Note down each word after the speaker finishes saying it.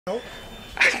Nope.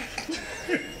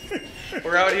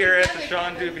 We're out here at the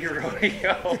Shawn Dubie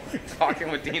Rodeo talking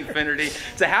with Dean Finnerty.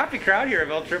 It's a happy crowd here of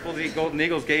L Triple D Golden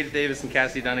Eagles, Gage Davis and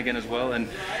Kassidy Dunagan as well. And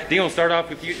Dean, we'll start off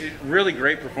with you. Really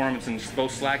great performance in both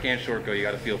slack and short go. You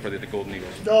got to feel for the Golden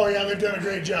Eagles. Oh yeah, they've done a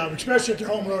great job, especially at their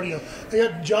home rodeo. They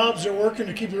got jobs they're working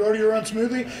to keep the rodeo run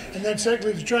smoothly, and then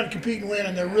secondly, they're trying to compete and win,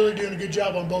 and they're really doing a good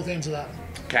job on both ends of that.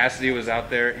 Kassidy was out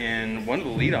there in one of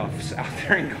the leadoffs out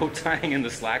there in goat tying in the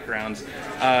slack rounds.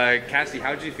 Kassidy,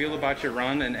 how did you feel about your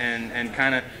run and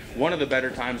kind of one of the better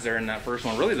times there in that first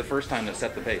one, really the first time that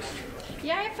set the pace?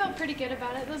 Yeah, I felt pretty good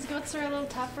about it. Those goats are a little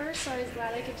tougher, so I was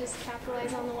glad I could just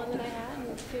capitalize on the one that I had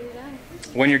and get it done.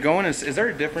 When you're going, is there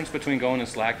a difference between going to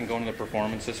slack and going to the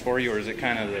performances for you, or is it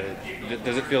kind of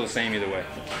does it feel the same either way?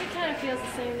 It kind of feels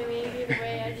the same to me either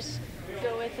way. I just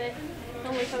go with it,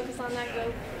 only focus on that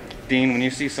goat. Dean, when you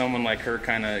see someone like her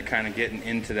kind of getting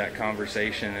into that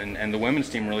conversation and the women's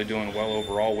team really doing well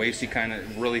overall, Wasey kind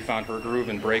of really found her groove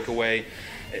and breakaway.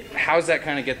 How's that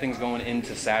kind of get things going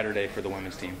into Saturday for the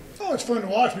women's team? Oh, it's fun to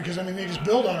watch because, I mean, they just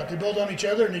build on it. They build on each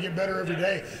other and they get better every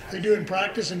day. They do it in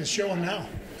practice and it's showing now.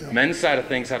 So. Men's side of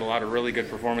things had a lot of really good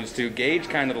performance too. Gage,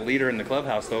 kind of the leader in the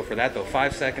clubhouse though for that though.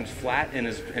 5 seconds flat in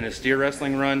his steer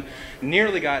wrestling run.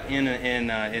 Nearly got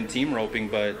in team roping,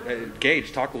 but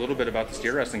Gage, talk a little bit about the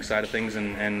steer wrestling side of things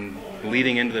and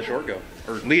leading into the short go,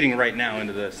 or leading right now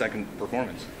into the second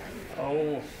performance.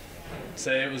 Oh,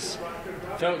 say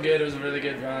felt good. It was a really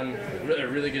good run, a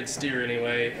really good steer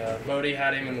anyway. Bodie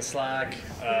had him in the slack.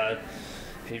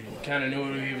 He kind of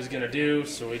knew what he was going to do,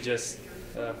 so we just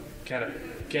kind of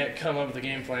can't come up with a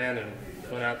game plan and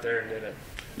went out there and did it.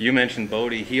 You mentioned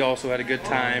Bodie. He also had a good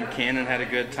time. Cannon had a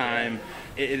good time.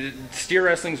 Steer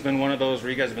wrestling's been one of those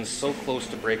where you guys have been so close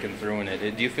to breaking through in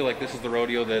it. Do you feel like this is the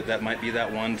rodeo that might be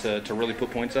that one to really put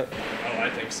points up? Oh, I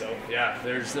think so. Yeah,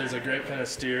 there's a great pen of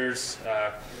steers.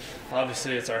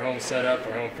 Obviously, it's our home setup,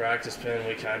 our home practice pen.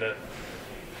 We kind of,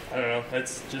 I don't know,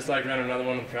 it's just like running another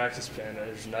one in the practice pen.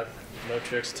 There's no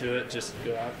tricks to it. Just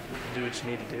go out and do what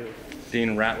you need to do.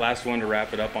 Dean, last one to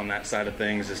wrap it up on that side of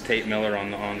things is Tate Miller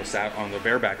on the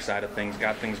bareback side of things.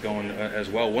 Got things going as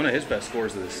well. One of his best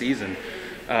scores of the season.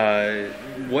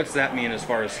 What's that mean as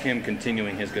far as him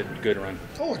continuing his good run?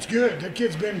 Oh, it's good. That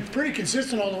kid's been pretty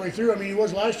consistent all the way through. I mean, he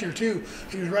was last year too.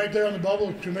 He was right there on the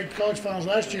bubble to make the college finals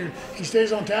last year. He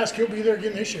stays on task. He'll be there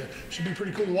again this year. Should be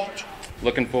pretty cool to watch.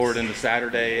 Looking forward into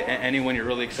Saturday. Anyone you're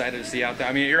really excited to see out there?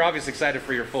 I mean, you're obviously excited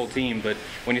for your full team, but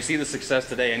when you see the success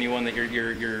today, anyone that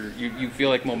you feel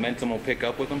like momentum will pick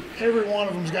up with them? Every one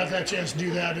of them's got that chance to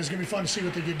do that. It's going to be fun to see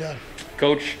what they get done.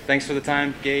 Coach, thanks for the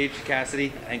time. Gage,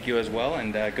 Kassidy, thank you as well,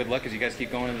 and good luck as you guys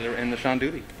keep going in the Shawn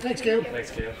Dubie. Thanks, Caleb.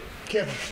 Thanks, Caleb. Kevin.